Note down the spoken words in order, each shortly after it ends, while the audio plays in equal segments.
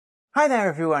Hi there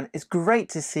everyone, it's great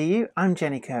to see you. I'm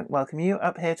Kirk, welcoming you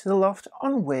up here to the loft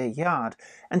on Weir Yard.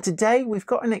 And today we've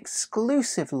got an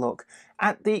exclusive look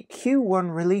at the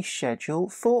Q1 release schedule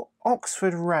for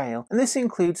Oxford Rail. And this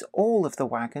includes all of the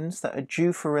wagons that are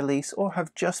due for release or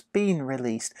have just been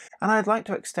released. And I'd like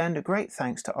to extend a great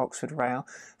thanks to Oxford Rail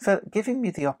for giving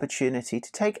me the opportunity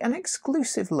to take an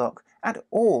exclusive look at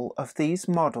all of these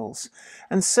models.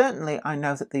 And certainly I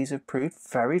know that these have proved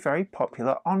very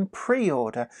popular on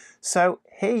pre-order. So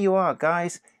here you are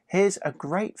guys, here's a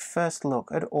great first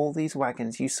look at all these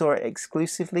wagons. You saw it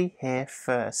exclusively here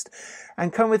first.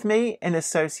 And come with me in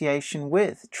association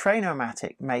with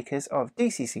Trainomatic, makers of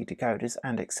DCC decoders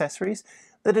and accessories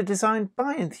that are designed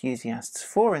by enthusiasts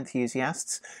for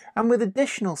enthusiasts, and with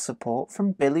additional support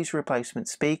from Billy's Replacement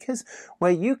Speakers, where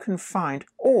you can find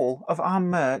all of our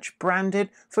merch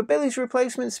branded for Billy's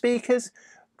Replacement Speakers.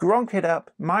 Gronk it up,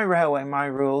 My Railway, My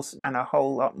Rules, and a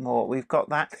whole lot more. We've got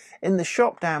that in the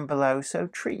shop down below, so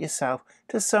treat yourself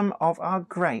to some of our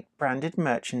great branded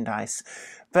merchandise.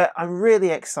 But I'm really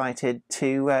excited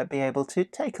to be able to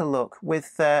take a look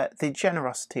with the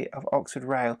generosity of Oxford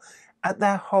Rail at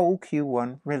their whole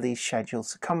Q1 release schedule.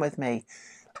 So come with me,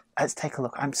 let's take a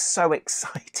look. I'm so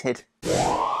excited.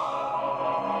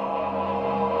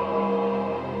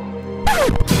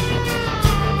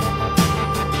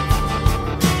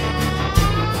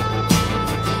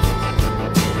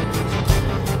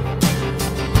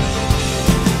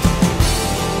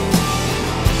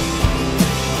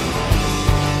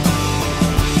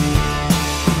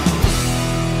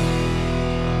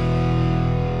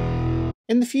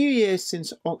 In the few years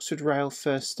since Oxford Rail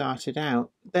first started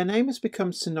out, their name has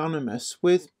become synonymous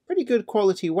with pretty good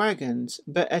quality wagons,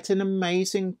 but at an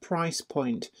amazing price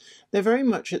point. They're very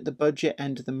much at the budget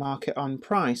end of the market on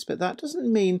price, but that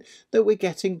doesn't mean that we're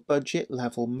getting budget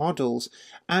level models.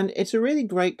 And it's a really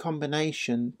great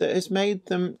combination that has made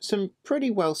them some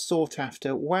pretty well sought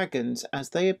after wagons as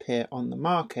they appear on the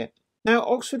market. Now,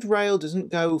 Oxford Rail doesn't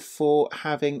go for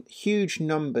having huge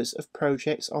numbers of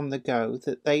projects on the go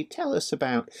that they tell us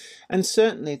about, and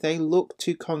certainly they look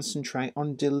to concentrate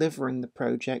on delivering the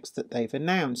projects that they've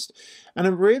announced. And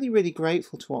I'm really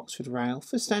grateful to Oxford Rail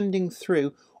for sending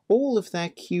through all of their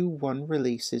Q1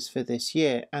 releases for this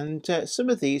year, and some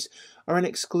of these are an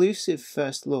exclusive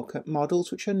first look at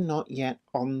models which are not yet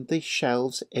on the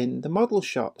shelves in the model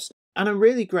shops. And I'm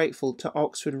really grateful to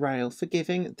Oxford Rail for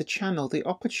giving the channel the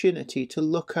opportunity to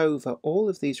look over all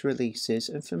of these releases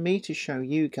and for me to show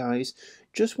you guys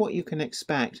just what you can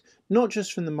expect, not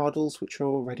just from the models which are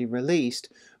already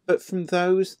released, but from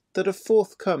those that are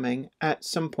forthcoming at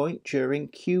some point during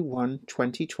Q1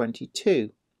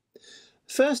 2022.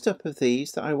 First up of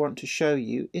these that I want to show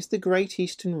you is the Great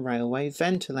Eastern Railway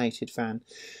ventilated van,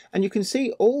 and you can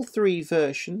see all three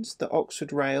versions that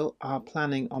Oxford Rail are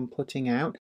planning on putting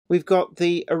out. We've got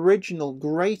the original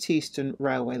Great Eastern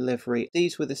Railway livery.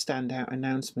 These were the standout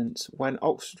announcements when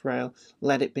Oxford Rail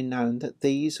let it be known that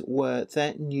these were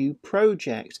their new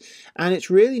project. And it's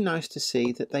really nice to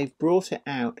see that they've brought it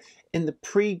out in the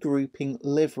pre-grouping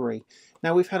livery.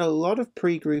 Now, we've had a lot of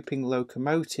pre-grouping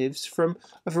locomotives from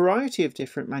a variety of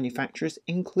different manufacturers,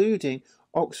 including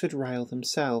Oxford Rail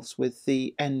themselves, with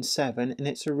the N7 in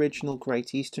its original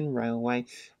Great Eastern Railway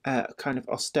kind of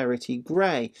austerity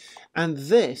grey. And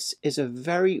this is a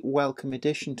very welcome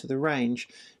addition to the range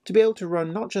to be able to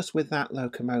run not just with that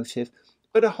locomotive,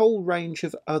 but a whole range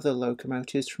of other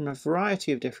locomotives from a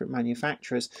variety of different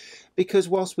manufacturers, because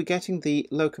whilst we're getting the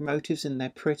locomotives in their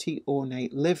pretty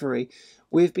ornate livery,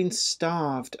 we've been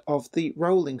starved of the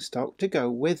rolling stock to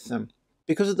go with them.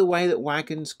 Because of the way that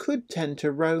wagons could tend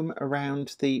to roam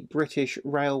around the British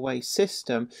railway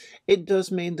system, it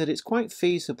does mean that it's quite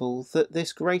feasible that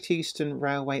this Great Eastern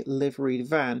Railway liveried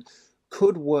van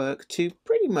could work to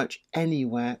pretty much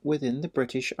anywhere within the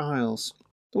British Isles.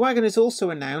 The wagon is also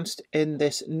announced in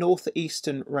this North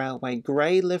Eastern Railway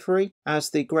grey livery, as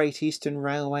the Great Eastern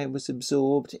Railway was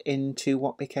absorbed into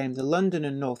what became the London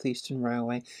and North Eastern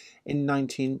Railway in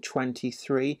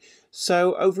 1923.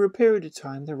 So over a period of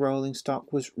time the rolling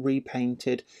stock was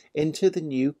repainted into the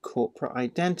new corporate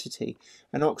identity,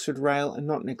 and Oxford Rail are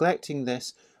not neglecting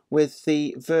this with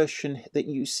the version that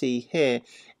you see here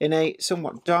in a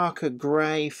somewhat darker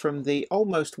grey from the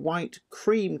almost white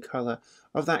cream colour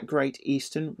of that Great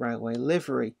Eastern Railway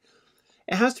livery.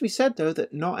 It has to be said though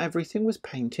that not everything was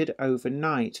painted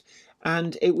overnight,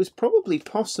 and it was probably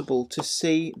possible to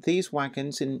see these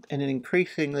wagons in an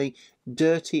increasingly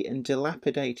dirty and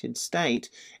dilapidated state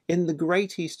in the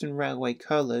Great Eastern Railway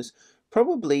colours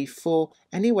probably for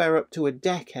anywhere up to a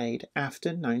decade after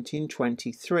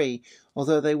 1923,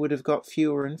 although they would have got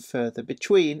fewer and further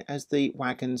between as the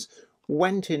wagons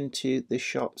went into the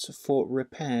shops for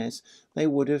repairs, they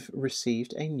would have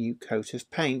received a new coat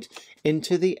of paint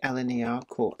into the LNER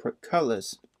corporate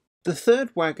colours. The third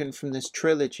wagon from this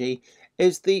trilogy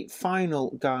is the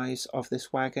final guise of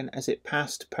this wagon as it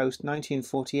passed post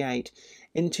 1948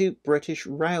 into British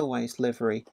Railways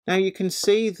livery. Now you can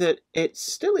see that it's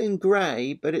still in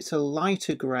grey, but it's a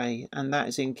lighter grey, and that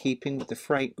is in keeping with the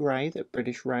freight grey that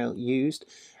British Rail used,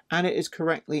 and it is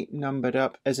correctly numbered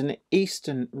up as an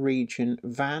Eastern Region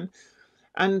van.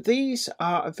 And these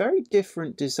are a very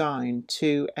different design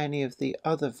to any of the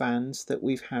other vans that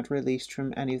we've had released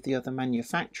from any of the other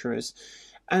manufacturers.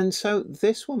 And so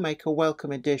this will make a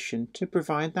welcome addition to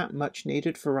provide that much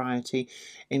needed variety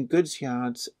in goods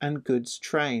yards and goods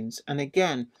trains. And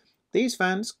again, these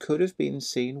vans could have been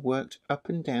seen worked up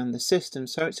and down the system,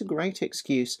 so it's a great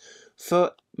excuse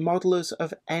for modelers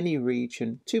of any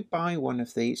region to buy one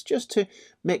of these just to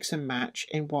mix and match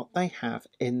in what they have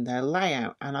in their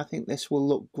layout. And I think this will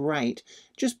look great,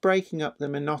 just breaking up the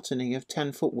monotony of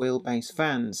 10-foot wheelbase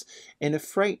vans in a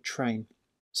freight train.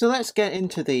 So let's get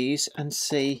into these and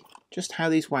see just how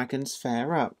these wagons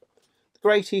fare up. The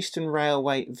Great Eastern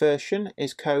Railway version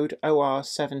is code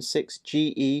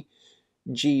OR76GE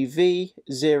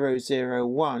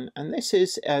GV001, and this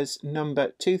is as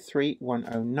number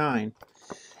 23109.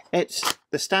 It's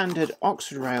the standard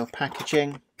Oxford Rail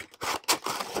packaging,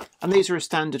 and these are a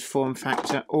standard form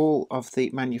factor. All of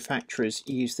the manufacturers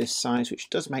use this size,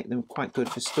 which does make them quite good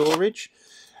for storage.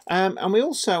 And we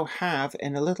also have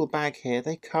in a little bag here,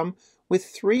 they come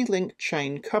with 3-link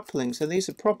chain couplings, and these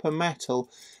are proper metal.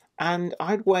 And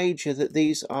I'd wager that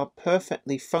these are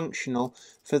perfectly functional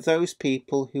for those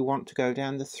people who want to go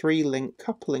down the 3-link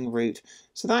coupling route.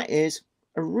 So that is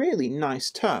a really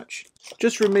nice touch.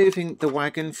 Just removing the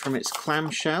wagon from its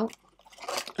clamshell,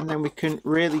 and then we can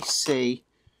really see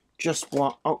just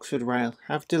what Oxford Rail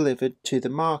have delivered to the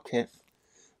market.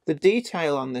 The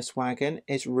detail on this wagon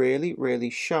is really, really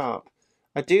sharp.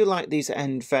 I do like these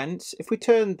end vents. If we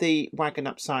turn the wagon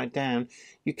upside down,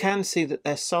 you can see that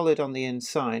they're solid on the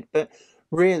inside, but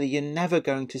really you're never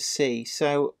going to see.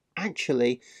 So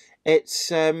actually,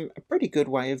 it's a pretty good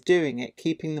way of doing it,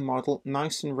 keeping the model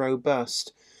nice and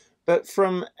robust. But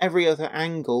from every other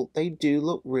angle, they do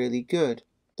look really good.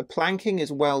 The planking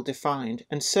is well defined,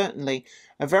 and certainly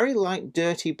a very light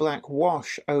dirty black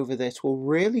wash over this will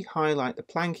really highlight the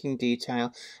planking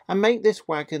detail and make this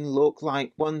wagon look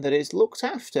like one that is looked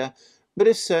after, but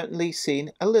has certainly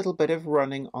seen a little bit of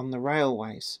running on the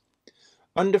railways.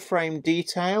 Underframe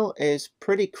detail is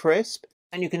pretty crisp,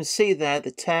 and you can see there the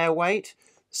tear weight,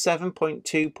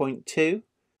 7.2.2,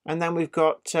 and then we've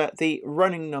got the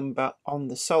running number on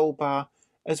the sole bar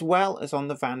as well as on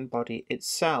the van body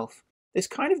itself. This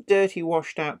kind of dirty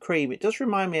washed out cream, it does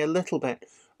remind me a little bit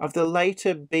of the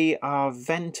later BR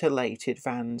ventilated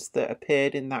vans that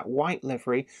appeared in that white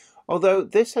livery, although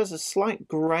this has a slight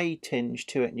grey tinge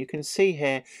to it. And you can see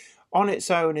here on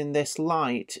its own in this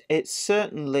light, it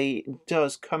certainly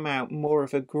does come out more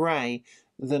of a grey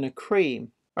than a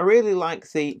cream. I really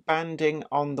like the banding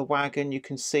on the wagon. You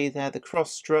can see there the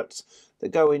cross struts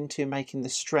that go into making the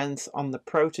strength on the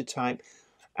prototype,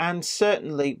 and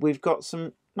certainly we've got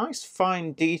some nice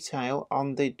fine detail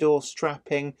on the door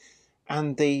strapping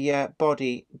and the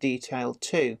body detail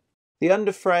too. The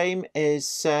underframe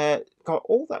is got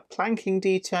all that planking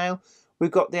detail.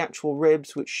 We've got the actual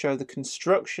ribs which show the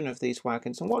construction of these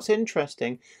wagons, and what's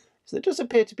interesting is there does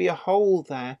appear to be a hole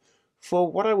there for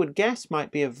what I would guess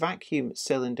might be a vacuum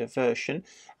cylinder version,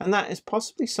 and that is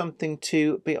possibly something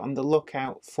to be on the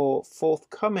lookout for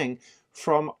forthcoming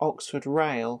from Oxford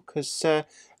Rail, because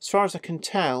as far as I can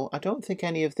tell, I don't think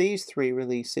any of these 3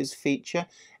 releases feature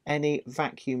any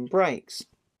vacuum brakes.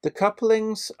 The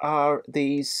couplings are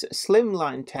these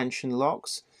slimline tension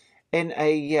locks in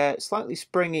a slightly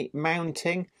springy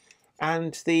mounting,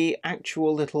 and the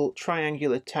actual little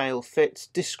triangular tail fits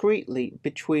discreetly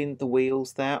between the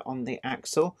wheels there on the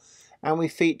axle, and we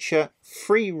feature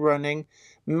free running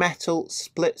metal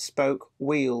split spoke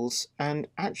wheels, and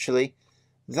actually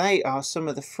they are some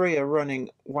of the freer running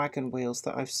wagon wheels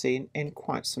that I've seen in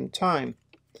quite some time.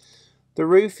 The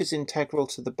roof is integral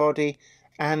to the body,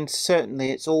 and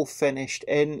certainly it's all finished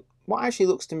in what actually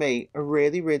looks to me a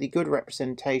really, really good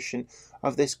representation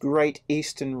of this Great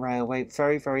Eastern Railway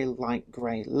very, very light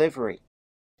grey livery.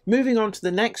 Moving on to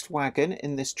the next wagon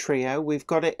in this trio, we've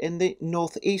got it in the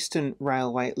North Eastern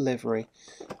Railway livery.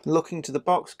 Looking to the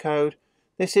box code,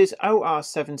 this is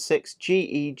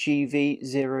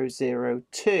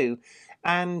OR76GEGV002,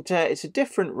 and it's a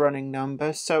different running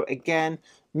number, so again,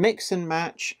 mix and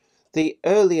match the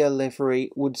earlier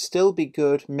livery would still be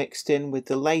good mixed in with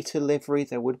the later livery.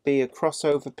 There would be a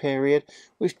crossover period,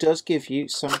 which does give you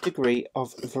some degree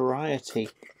of variety.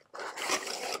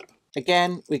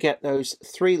 Again, we get those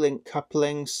 3-link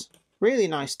couplings, really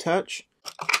nice touch.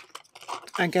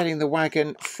 And getting the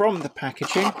wagon from the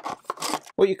packaging,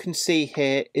 what you can see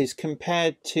here is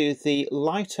compared to the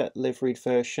lighter liveried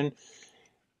version,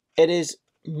 it is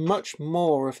much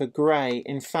more of a grey.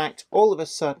 In fact, all of a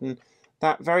sudden,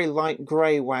 that very light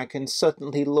grey wagon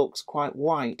suddenly looks quite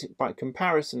white by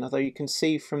comparison, although you can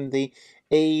see from the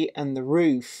E and the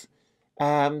roof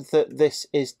that this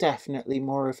is definitely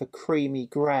more of a creamy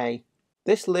grey.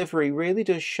 This livery really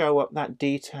does show up that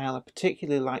detail. I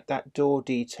particularly like that door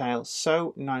detail,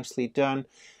 so nicely done.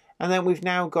 And then we've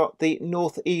now got the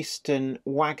northeastern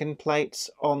wagon plates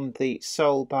on the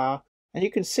sole bar. And you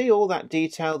can see all that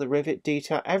detail, the rivet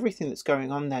detail, everything that's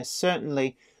going on there.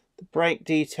 Certainly the brake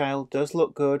detail does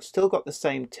look good. Still got the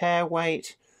same tear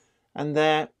weight. And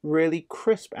there, really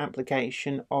crisp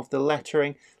application of the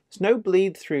lettering. There's no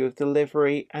bleed through of the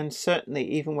livery, and certainly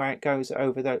even where it goes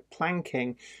over the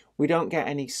planking, we don't get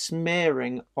any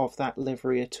smearing of that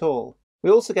livery at all. We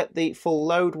also get the full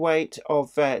load weight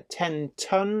of 10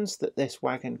 tons that this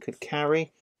wagon could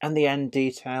carry, and the end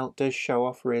detail does show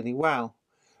off really well.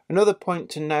 Another point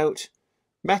to note,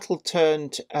 metal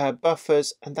turned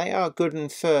buffers, and they are good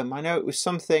and firm. I know it was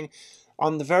something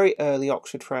on the very early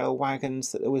Oxford Rail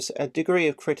wagons that there was a degree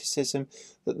of criticism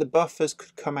that the buffers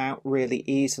could come out really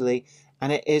easily,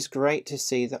 and it is great to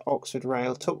see that Oxford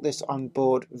Rail took this on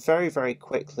board very, very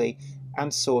quickly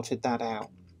and sorted that out.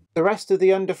 The rest of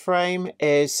the underframe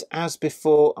is as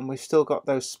before, and we've still got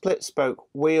those split spoke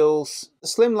wheels, the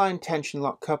slimline tension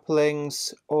lock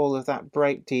couplings, all of that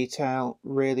brake detail,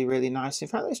 really, really nice. In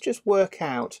fact, let's just work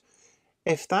out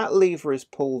if that lever is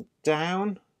pulled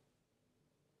down,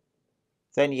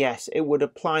 then yes, it would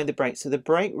apply the brake. So the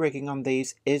brake rigging on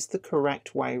these is the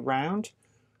correct way round.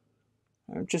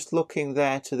 I'm just looking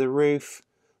there to the roof.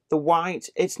 The white,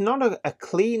 it's not a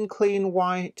clean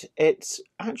white. It's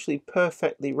actually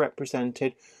perfectly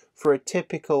represented for a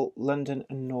typical London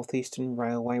and North Eastern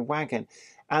Railway wagon.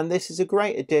 And this is a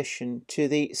great addition to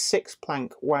the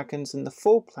 6-plank wagons and the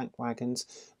 4-plank wagons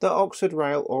that Oxford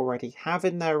Rail already have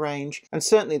in their range. And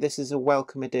certainly this is a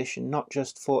welcome addition, not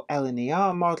just for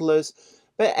LNER modelers,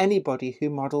 but anybody who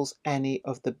models any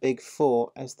of the big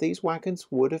 4, as these wagons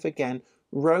would have again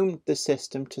roamed the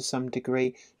system to some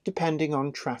degree, depending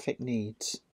on traffic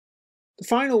needs. The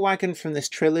final wagon from this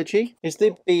trilogy is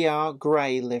the BR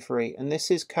Grey livery, and this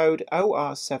is code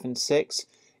OR76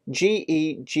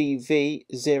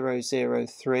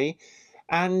 GEGV003.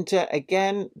 And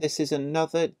again, this is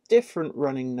another different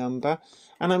running number,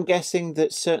 and I'm guessing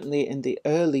that certainly in the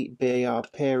early BR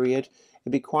period,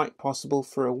 it'd be quite possible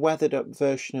for a weathered up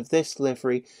version of this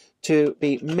livery to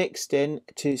be mixed in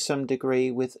to some degree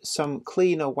with some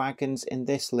cleaner wagons in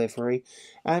this livery,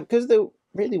 because there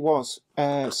really was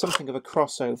something of a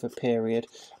crossover period,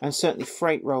 and certainly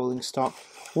freight rolling stock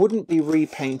wouldn't be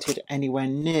repainted anywhere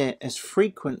near as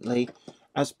frequently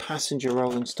as passenger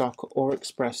rolling stock or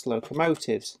express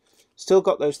locomotives. Still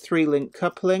got those 3-link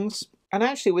couplings, and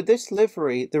actually with this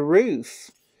livery the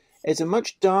roof is a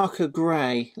much darker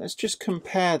grey. Let's just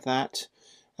compare that.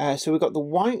 So we've got the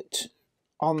white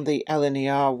on the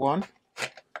LNER one,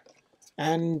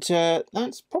 and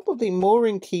that's probably more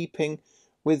in keeping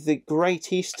with the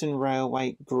Great Eastern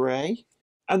Railway grey.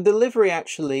 And the livery,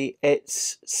 actually,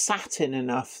 it's satin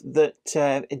enough that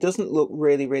it doesn't look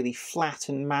really flat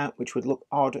and matte, which would look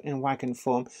odd in wagon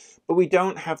form, but we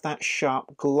don't have that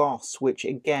sharp gloss, which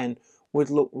again would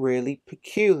look really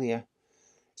peculiar.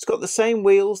 It's got the same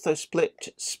wheels, those split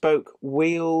spoke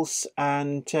wheels,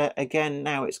 and again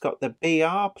now it's got the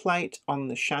BR plate on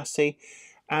the chassis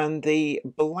and the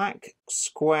black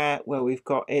square where we've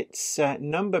got its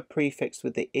number prefixed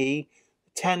with the E.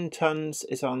 10 tons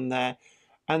is on there,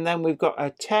 and then we've got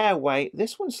a tear weight.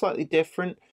 This one's slightly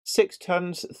different, 6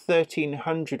 tons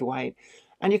 1300 weight,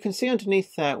 and you can see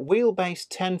underneath there wheelbase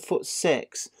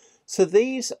 10'6". So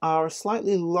these are a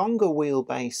slightly longer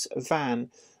wheelbase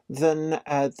van than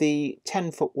the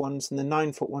 10-foot ones and the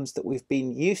 9-foot ones that we've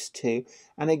been used to.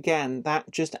 And again,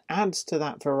 that just adds to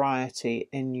that variety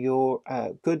in your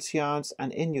goods yards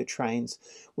and in your trains,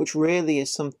 which really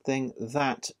is something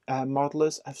that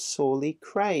modelers have sorely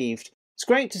craved. It's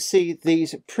great to see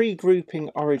these pre-grouping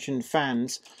origin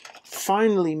vans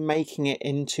finally making it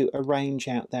into a range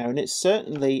out there, and it's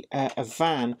certainly a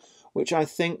van which I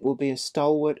think will be a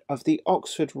stalwart of the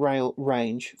Oxford Rail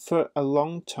range for a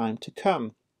long time to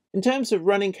come. In terms of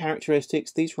running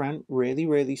characteristics, these ran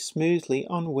really smoothly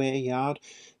on weir yard,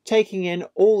 taking in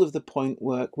all of the point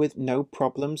work with no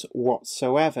problems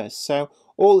whatsoever. So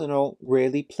all in all,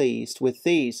 really pleased with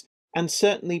these. And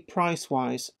certainly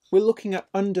price-wise, we're looking at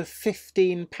under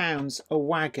 £15 a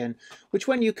wagon, which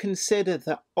when you consider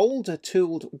that older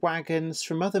tooled wagons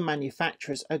from other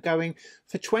manufacturers are going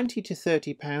for £20 to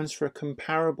 £30 for a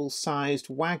comparable sized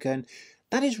wagon,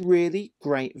 that is really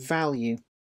great value.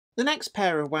 The next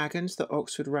pair of wagons that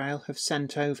Oxford Rail have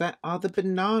sent over are the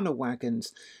banana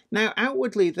wagons. Now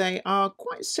outwardly they are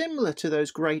quite similar to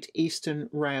those Great Eastern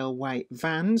Railway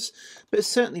vans, but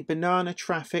certainly banana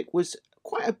traffic was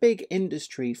quite a big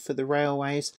industry for the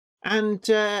railways, and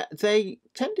they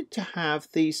tended to have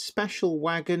these special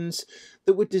wagons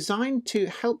that were designed to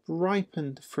help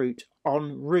ripen the fruit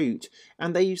en route,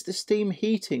 and they use the steam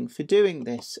heating for doing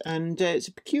this, and it's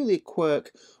a peculiar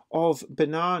quirk of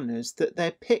bananas that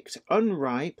they're picked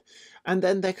unripe and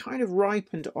then they're kind of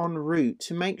ripened en route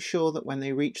to make sure that when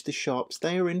they reach the shops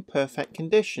they are in perfect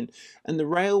condition, and the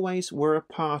railways were a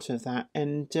part of that.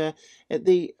 And at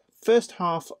the first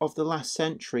half of the last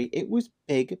century it was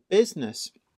big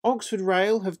business. Oxford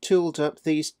Rail have tooled up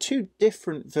these two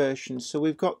different versions. So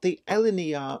we've got the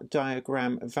LNER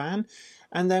diagram van,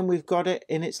 and then we've got it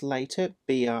in its later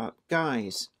BR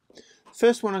guise.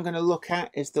 First one I'm going to look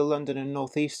at is the London and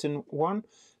North Eastern one.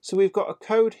 So we've got a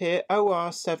code here,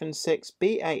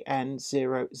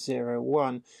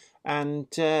 OR76BAN001, and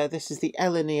this is the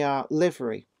LNER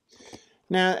livery.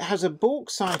 Now it has a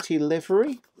bauxite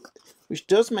livery, which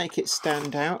does make it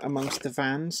stand out amongst the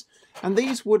vans, and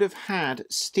these would have had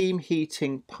steam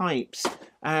heating pipes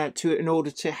in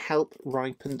order to help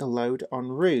ripen the load en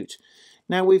route.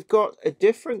 Now we've got a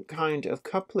different kind of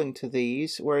coupling to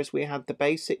these, whereas we had the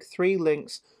basic 3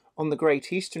 links on the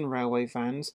Great Eastern Railway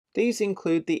vans. These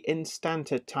include the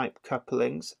Instanta type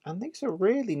couplings, and these are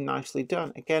really nicely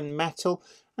done. Again, metal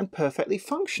and perfectly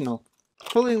functional.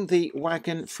 Pulling the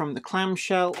wagon from the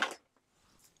clamshell,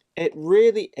 it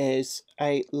really is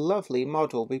a lovely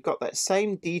model. We've got that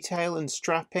same detail and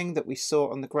strapping that we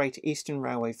saw on the Great Eastern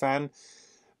Railway van,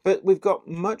 but we've got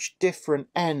much different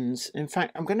ends. In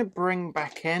fact, I'm going to bring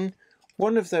back in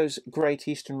one of those Great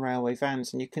Eastern Railway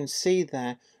vans, and you can see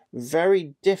there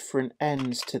very different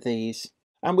ends to these.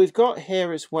 And we've got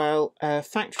here as well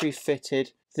factory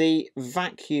fitted the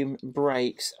vacuum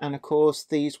brakes, and of course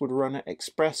these would run at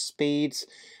express speeds.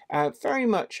 Very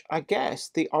much, I guess,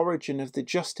 the origin of the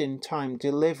just-in-time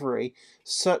delivery.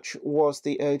 Such was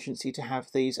the urgency to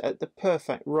have these at the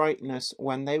perfect rightness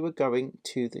when they were going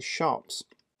to the shops.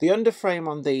 The underframe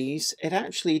on these, it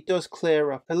actually does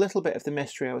clear up a little bit of the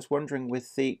mystery I was wondering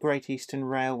with the Great Eastern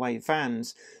Railway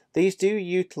vans. These do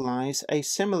utilise a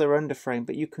similar underframe,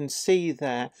 but you can see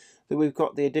there that we've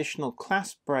got the additional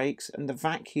clasp brakes and the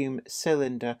vacuum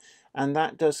cylinder, and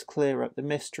that does clear up the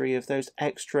mystery of those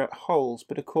extra holes.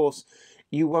 But of course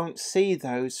you won't see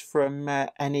those from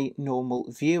any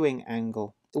normal viewing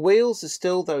angle. The wheels are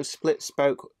still those split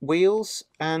spoke wheels,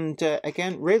 and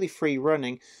again really free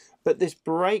running. But this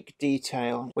brake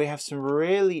detail, we have some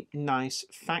really nice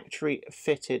factory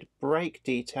fitted brake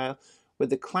detail with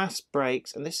the clasp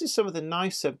brakes, and this is some of the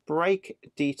nicer brake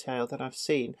detail that I've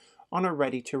seen on a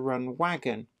ready to run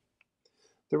wagon.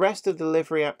 The rest of the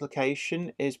livery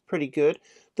application is pretty good.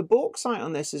 The bauxite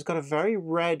on this has got a very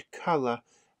red colour,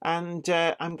 and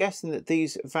I'm guessing that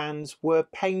these vans were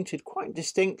painted quite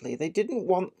distinctly. They didn't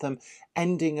want them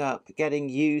ending up getting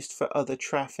used for other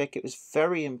traffic. It was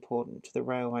very important to the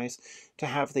railways to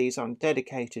have these on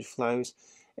dedicated flows.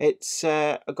 It's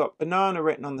got banana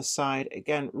written on the side.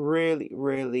 Again,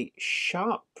 really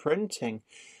sharp printing.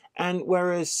 And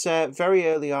whereas very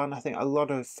early on, I think a lot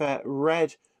of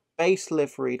red base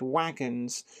liveried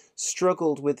wagons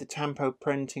struggled with the tampo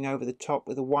printing over the top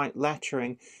with the white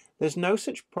lettering, there's no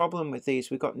such problem with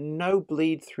these. We've got no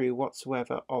bleed through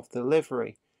whatsoever of the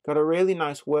livery. Got a really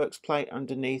nice works plate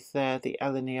underneath there, the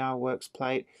LNER works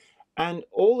plate, and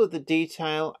all of the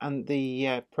detail and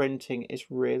the printing is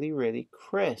really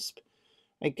crisp.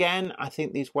 Again, I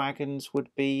think these wagons would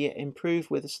be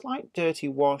improved with a slight dirty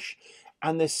wash,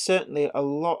 and there's certainly a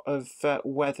lot of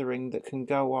weathering that can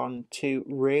go on to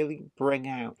really bring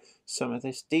out some of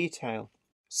this detail.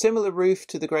 Similar roof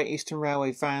to the Great Eastern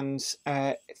Railway vans,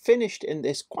 finished in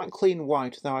this quite clean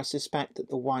white, though I suspect that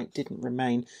the white didn't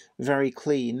remain very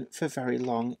clean for very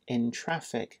long in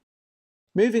traffic.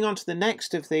 Moving on to the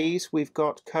next of these, we've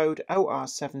got code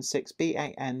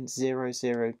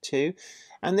OR76BAN002,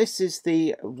 and this is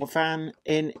the van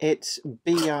in its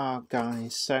BR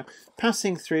guise. So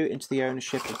passing through into the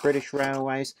ownership of British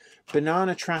Railways,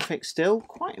 banana traffic still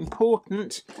quite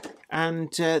important, and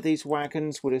these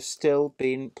wagons would have still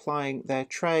been plying their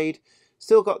trade.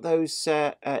 Still got those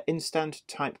instant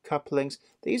type couplings.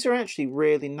 These are actually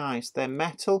really nice. They're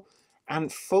metal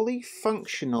and fully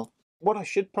functional. What I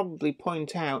should probably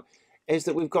point out is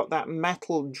that we've got that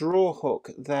metal draw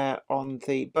hook there on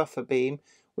the buffer beam,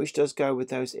 which does go with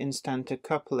those instanter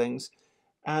couplings.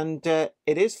 And it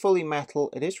is fully metal.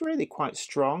 It is really quite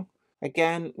strong.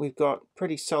 Again, we've got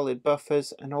pretty solid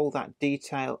buffers and all that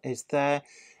detail is there.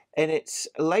 In its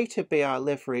later BR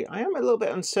livery, I am a little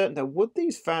bit uncertain though, would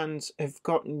these vans have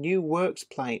got new works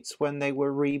plates when they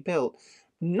were rebuilt?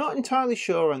 Not entirely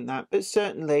sure on that, but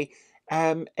certainly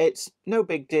it's no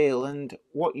big deal, and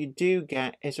what you do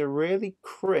get is a really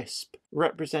crisp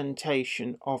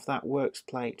representation of that works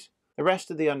plate. The rest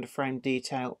of the underframe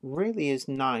detail really is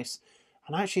nice,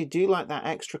 and I actually do like that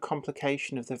extra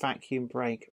complication of the vacuum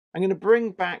brake. I'm going to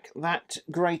bring back that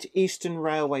Great Eastern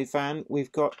Railway van.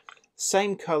 We've got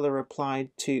same colour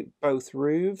applied to both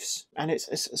roofs, and it's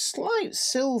a slight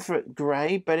silver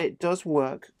grey, but it does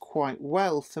work quite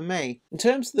well for me. In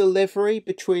terms of the livery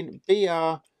between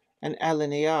BR and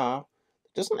LNER, there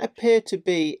doesn't appear to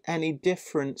be any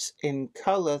difference in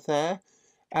colour there,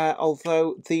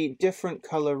 although the different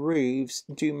colour roofs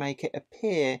do make it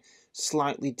appear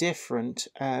slightly different,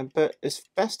 but as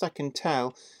best I can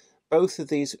tell, both of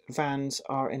these vans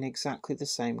are in exactly the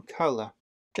same colour.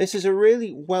 This is a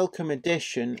really welcome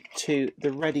addition to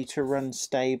the ready-to-run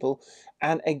stable,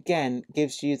 and again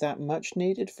gives you that much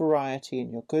needed variety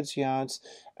in your goods yards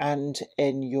and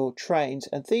in your trains.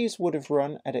 And these would have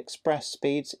run at express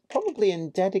speeds, probably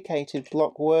in dedicated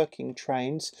block working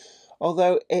trains,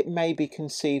 although it may be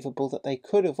conceivable that they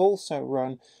could have also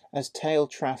run as tail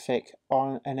traffic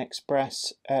on an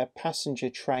express passenger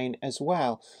train as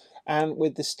well. And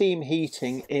with the steam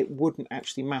heating, it wouldn't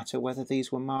actually matter whether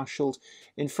these were marshalled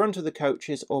in front of the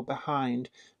coaches or behind,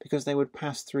 because they would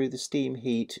pass through the steam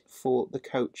heat for the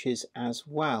coaches as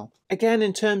well. Again,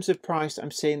 in terms of price, I'm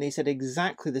seeing these at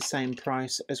exactly the same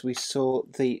price as we saw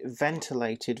the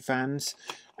ventilated vans,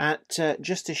 at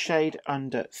just a shade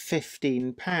under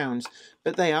 £15,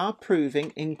 but they are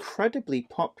proving incredibly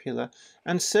popular,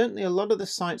 and certainly a lot of the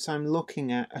sites I'm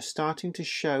looking at are starting to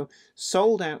show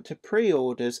sold out to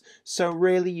pre-orders, so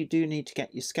really you do need to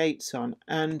get your skates on.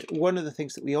 And one of the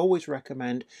things that we always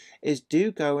recommend is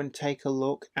do go and take a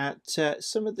look at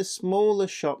some of the smaller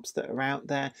shops that are out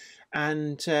there,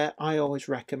 and I always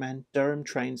recommend Durham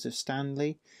Trains of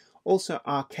Stanley, also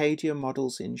Arcadia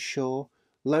Models in Shaw,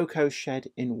 Loco Shed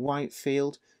in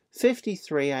Whitefield,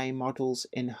 53A Models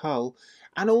in Hull,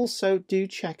 and also do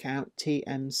check out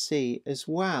TMC as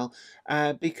well,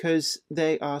 because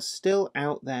they are still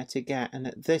out there to get, and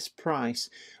at this price,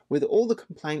 with all the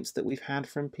complaints that we've had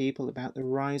from people about the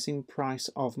rising price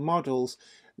of models,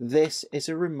 this is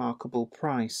a remarkable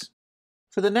price.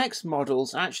 For the next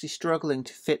models, actually struggling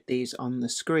to fit these on the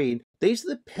screen, these are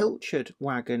the Pilchard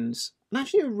wagons. And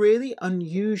actually a really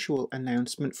unusual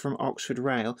announcement from Oxford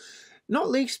Rail, not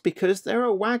least because they're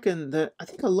a wagon that I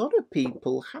think a lot of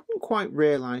people haven't quite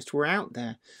realised were out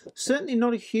there. Certainly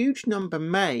not a huge number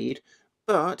made,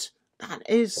 but that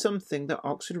is something that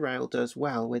Oxford Rail does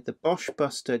well. With the Bosch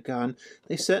Buster gun,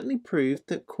 they certainly proved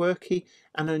that quirky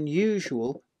and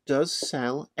unusual does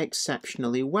sell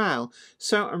exceptionally well.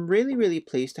 So I'm really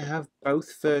pleased to have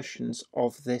both versions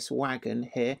of this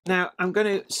wagon here. Now I'm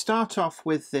going to start off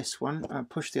with this one,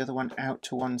 push the other one out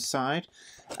to one side,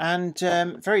 and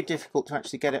very difficult to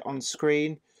actually get it on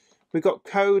screen. We've got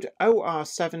code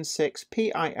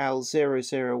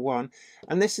OR76PIL001,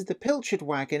 and this is the Pilchard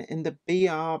wagon in the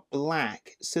BR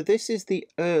Black. So this is the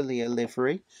earlier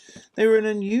livery. They were an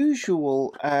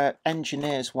unusual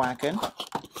engineer's wagon.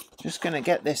 Just going to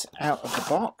get this out of the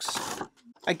box.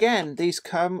 Again, these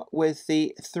come with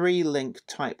the 3-link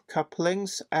type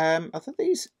couplings. I think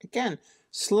these, again,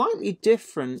 slightly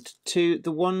different to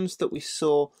the ones that we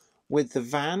saw with the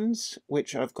vans,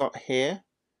 which I've got here.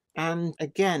 And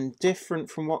again, different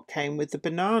from what came with the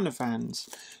banana vans.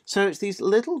 So it's these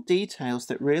little details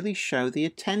that really show the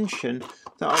attention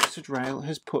that Oxford Rail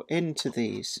has put into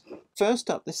these.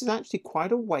 First up, this is actually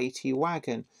quite a weighty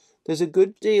wagon. There's a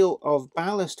good deal of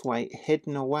ballast weight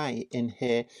hidden away in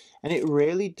here, and it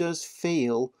really does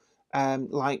feel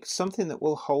like something that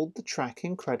will hold the track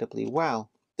incredibly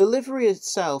well. The livery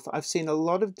itself, I've seen a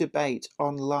lot of debate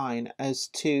online as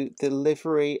to the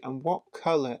livery and what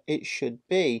colour it should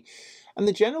be. And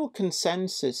the general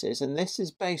consensus is, and this is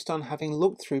based on having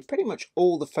looked through pretty much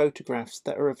all the photographs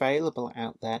that are available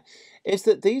out there, is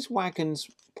that these wagons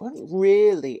weren't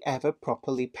really ever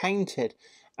properly painted,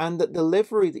 and that the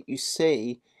livery that you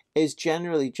see is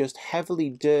generally just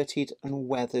heavily dirtied and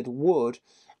weathered wood,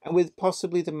 and with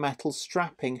possibly the metal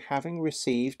strapping having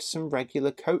received some regular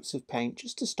coats of paint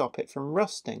just to stop it from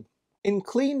rusting. In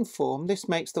clean form, this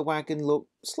makes the wagon look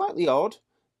slightly odd,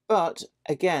 but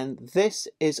again, this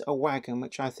is a wagon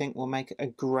which I think will make a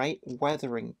great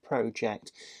weathering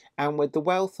project. And with the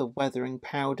wealth of weathering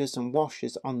powders and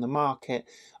washes on the market,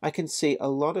 I can see a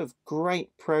lot of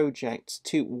great projects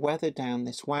to weather down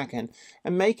this wagon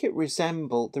and make it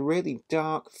resemble the really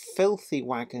dark, filthy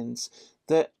wagons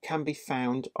that can be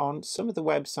found on some of the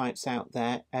websites out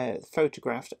there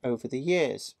photographed over the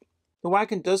years. The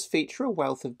wagon does feature a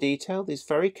wealth of detail. These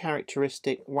very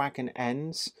characteristic wagon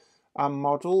ends are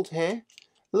modelled here.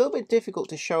 A little bit difficult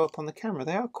to show up on the camera.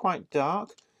 They are quite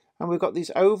dark. And we've got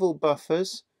these oval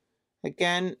buffers.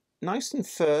 Again, nice and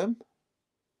firm.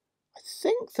 I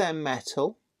think they're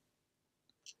metal.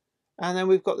 And then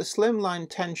we've got the slimline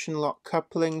tension lock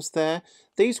couplings there.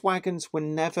 These wagons were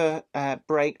never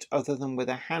braked other than with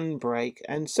a handbrake,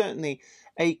 and certainly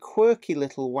a quirky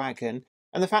little wagon.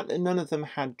 And the fact that none of them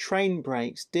had train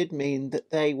brakes did mean that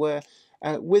they were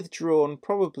withdrawn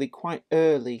probably quite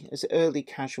early as early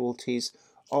casualties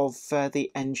of the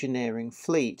engineering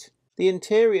fleet. The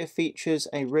interior features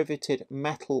a riveted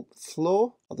metal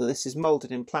floor, although this is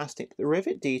moulded in plastic. The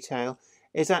rivet detail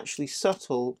is actually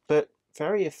subtle but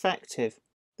very effective.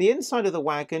 The inside of the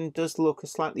wagon does look a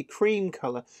slightly cream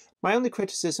colour. My only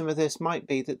criticism of this might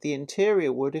be that the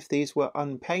interior wood, if these were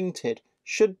unpainted,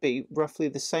 should be roughly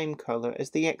the same colour as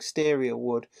the exterior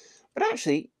wood. But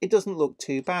actually, it doesn't look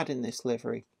too bad in this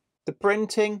livery. The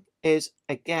printing is,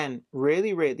 again,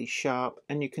 really sharp,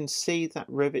 and you can see that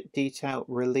rivet detail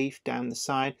relief down the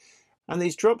side. And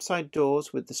these drop side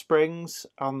doors with the springs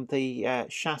on the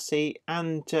chassis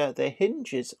and the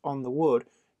hinges on the wood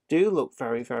do look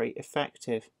very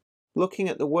effective. Looking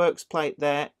at the works plate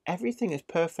there, everything is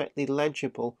perfectly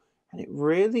legible, and it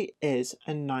really is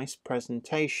a nice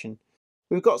presentation.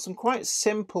 We've got some quite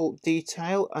simple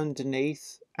detail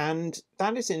underneath, and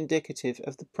that is indicative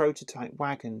of the prototype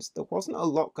wagons. There wasn't a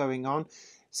lot going on,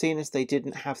 seeing as they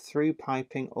didn't have through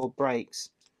piping or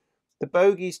brakes. The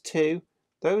bogies too,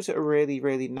 those are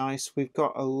really nice. We've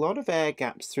got a lot of air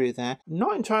gaps through there. I'm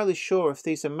not entirely sure if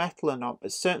these are metal or not,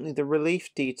 but certainly the relief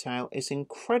detail is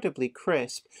incredibly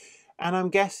crisp, and I'm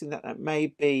guessing that that may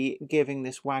be giving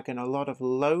this wagon a lot of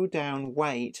low down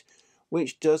weight,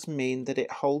 which does mean that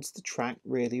it holds the track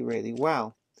really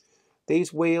well.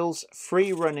 These wheels,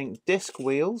 free running disc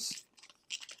wheels,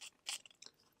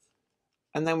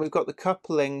 and then we've got the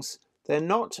couplings. They're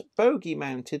not bogie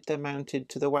mounted, they're mounted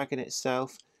to the wagon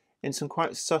itself in some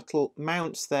quite subtle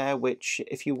mounts there, which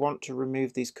if you want to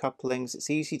remove these couplings, it's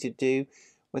easy to do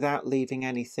without leaving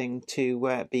anything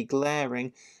to be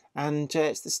glaring, and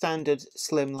it's the standard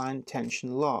slimline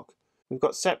tension lock. We've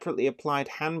got separately applied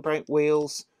handbrake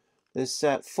wheels. There's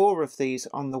 4 of these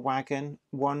on the wagon,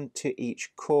 1 to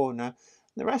each corner.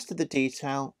 The rest of the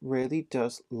detail really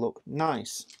does look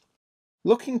nice.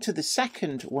 Looking to the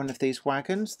second one of these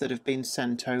wagons that have been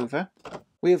sent over,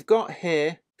 we have got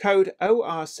here code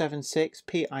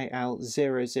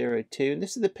OR76PIL002, and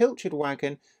this is the Pilchard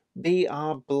wagon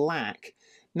BR Black.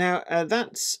 Now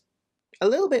that's a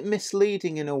little bit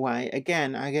misleading in a way.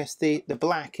 Again, I guess the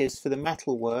black is for the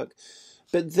metalwork,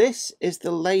 but this is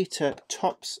the later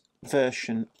tops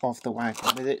version of the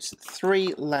wagon with its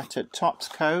 3-letter tops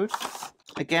code.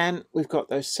 Again, we've got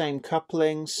those same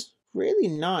couplings. Really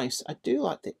nice. I do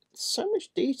like it. So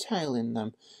much detail in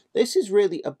them. This is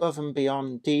really above and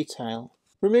beyond detail.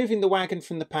 Removing the wagon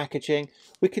from the packaging,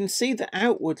 we can see that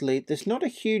outwardly there's not a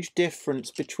huge difference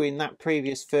between that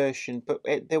previous version, but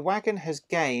the wagon has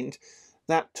gained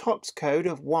that tops code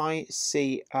of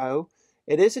YCO.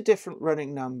 It is a different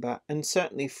running number, and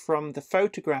certainly from the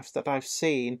photographs that I've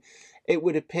seen, it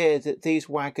would appear that these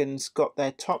wagons got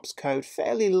their tops code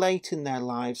fairly late in their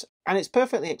lives, and it's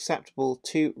perfectly acceptable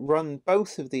to run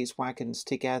both of these wagons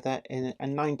together in a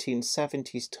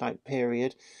 1970s type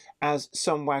period, as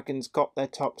some wagons got their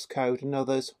tops code and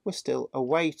others were still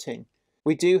awaiting.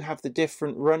 We do have the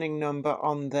different running number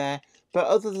on there, but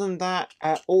other than that,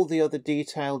 all the other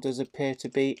detail does appear to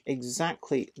be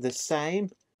exactly the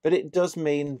same. But it does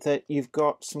mean that you've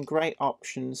got some great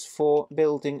options for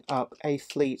building up a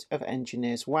fleet of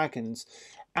engineers' wagons.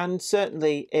 And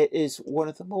certainly it is one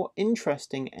of the more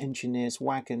interesting engineers'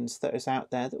 wagons that is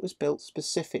out there that was built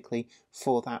specifically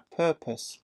for that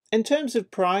purpose. In terms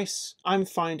of price, I'm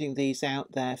finding these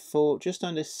out there for just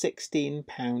under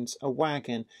 £16 a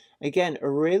wagon. Again, a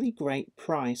really great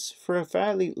price for a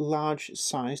fairly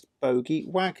large-sized bogie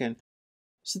wagon.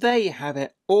 So there you have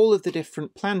it, all of the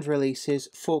different planned releases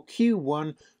for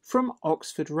Q1 from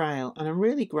Oxford Rail, and I'm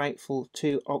really grateful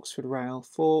to Oxford Rail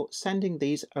for sending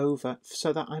these over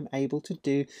so that I'm able to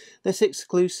do this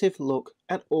exclusive look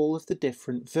at all of the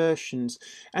different versions.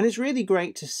 And it's really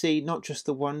great to see not just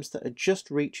the ones that are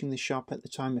just reaching the shop at the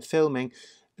time of filming,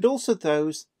 but also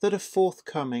those that are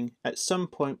forthcoming at some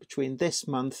point between this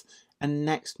month and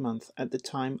next month at the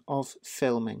time of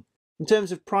filming. In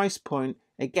terms of price point,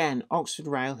 again, Oxford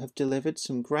Rail have delivered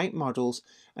some great models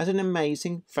at an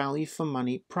amazing value for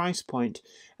money price point.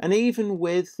 And even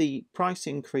with the price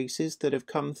increases that have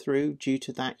come through due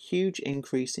to that huge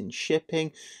increase in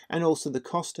shipping and also the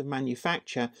cost of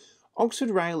manufacture,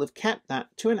 Oxford Rail have kept that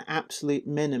to an absolute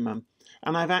minimum.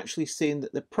 And I've actually seen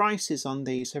that the prices on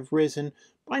these have risen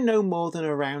by no more than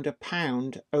around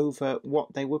 £1 over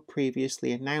what they were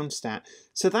previously announced at.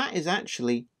 So that is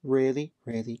actually really,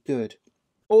 really good.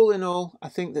 All in all, I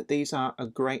think that these are a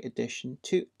great addition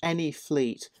to any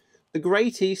fleet. The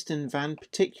Great Eastern van,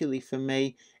 particularly for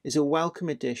me, is a welcome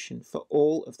addition for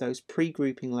all of those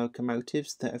pre-grouping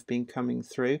locomotives that have been coming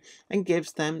through and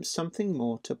gives them something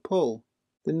more to pull.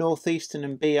 The Northeastern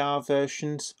and BR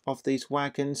versions of these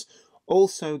wagons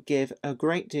also give a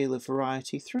great deal of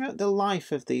variety throughout the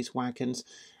life of these wagons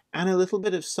and a little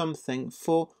bit of something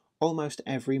for almost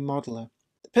every modeler.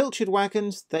 The pilchard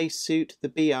wagons, they suit the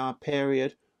BR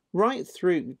period right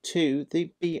through to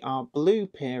the BR Blue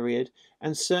period,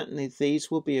 and certainly these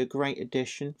will be a great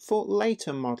addition for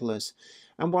later modelers.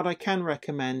 And what I can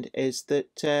recommend is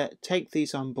that take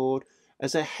these on board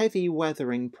as a heavy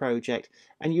weathering project,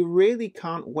 and you really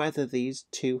can't weather these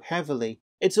too heavily.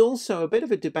 It's also a bit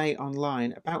of a debate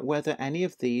online about whether any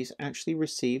of these actually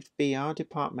received BR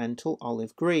Departmental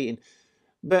Olive Green.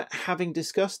 But having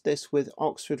discussed this with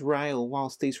Oxford Rail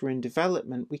whilst these were in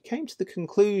development, we came to the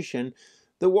conclusion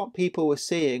that what people were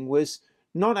seeing was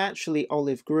not actually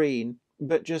olive green,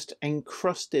 but just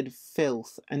encrusted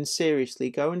filth. And seriously,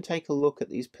 go and take a look at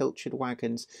these pilchard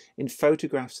wagons in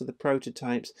photographs of the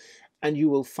prototypes, and you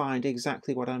will find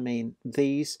exactly what I mean.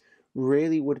 These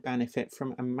really would benefit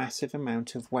from a massive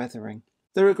amount of weathering.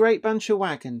 They're a great bunch of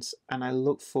wagons, and I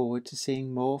look forward to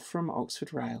seeing more from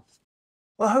Oxford Rail.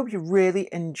 Well, I hope you really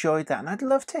enjoyed that, and I'd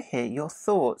love to hear your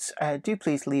thoughts. Do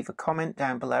please leave a comment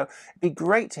down below. It'd be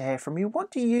great to hear from you. What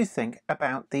do you think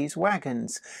about these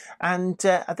wagons? And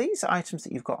are these items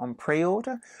that you've got on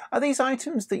pre-order? Are these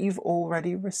items that you've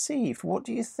already received? What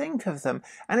do you think of them?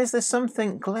 And is there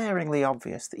something glaringly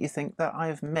obvious that you think that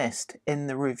I've missed in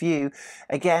the review?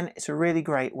 Again, it's a really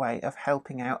great way of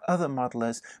helping out other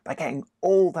modelers by getting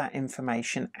all that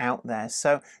information out there.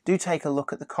 So do take a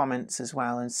look at the comments as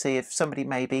well and see if somebody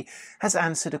maybe has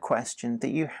answered a question that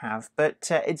you have. But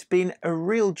it's been a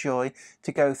real joy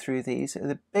to go through these.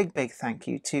 A big thank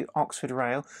you to Oxford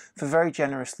Rail for very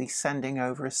generously sending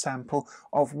over a sample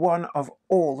of one of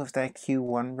all of their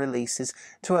Q1 releases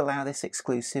to allow this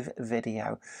exclusive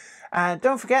video.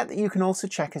 Don't forget that you can also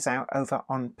check us out over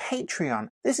on Patreon.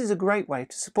 This is a great way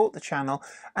to support the channel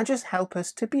and just help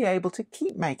us to be able to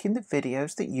keep making the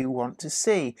videos that you want to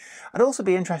see. I'd also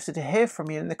be interested to hear from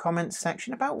you in the comments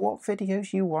section about what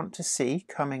videos you want to see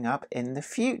coming up in the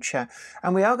future.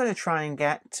 And we are going to try and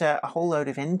get a whole load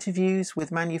of interviews with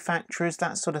manufacturers,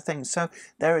 that sort of thing. So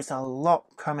there is a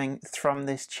lot coming from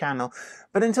this channel.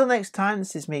 But until next time,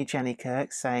 this is me, Jenny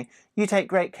Kirk, saying you take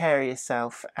great care of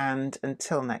yourself, and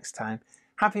until next time,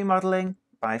 happy modelling,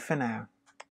 bye for now.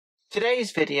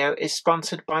 Today's video is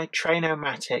sponsored by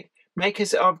Train-O-Matic,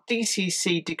 makers of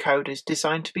DCC decoders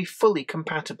designed to be fully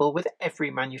compatible with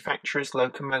every manufacturer's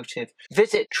locomotive.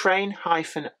 Visit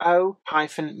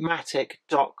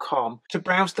train-o-matic.com to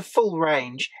browse the full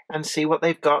range and see what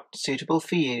they've got suitable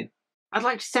for you. I'd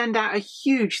like to send out a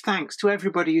huge thanks to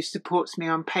everybody who supports me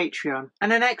on Patreon,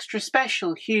 and an extra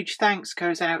special huge thanks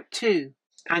goes out to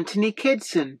Anthony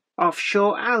Kidson,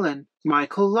 Offshore Allen,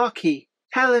 Michael Lockie,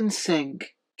 Helen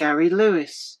Sink, Gary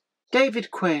Lewis,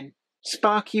 David Quinn,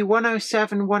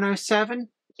 Sparky107107,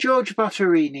 George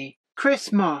Botterini,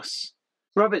 Chris Moss,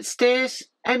 Robert Steers,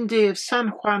 MD of San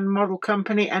Juan Model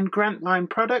Company and Grantline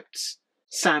Products,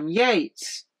 Sam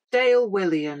Yates, Dale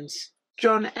Williams,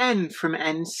 John N from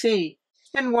NC,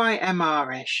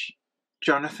 NYMR-ish,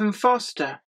 Jonathan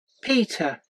Foster,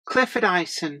 Peter, Clifford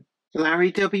Ison,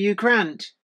 Larry W.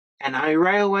 Grant, NI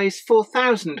Railways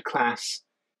 4000 class,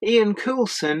 Ian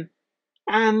Coulson,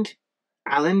 and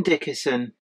Alan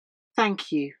Dickerson.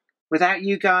 Thank you. Without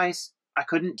you guys, I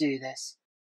couldn't do this.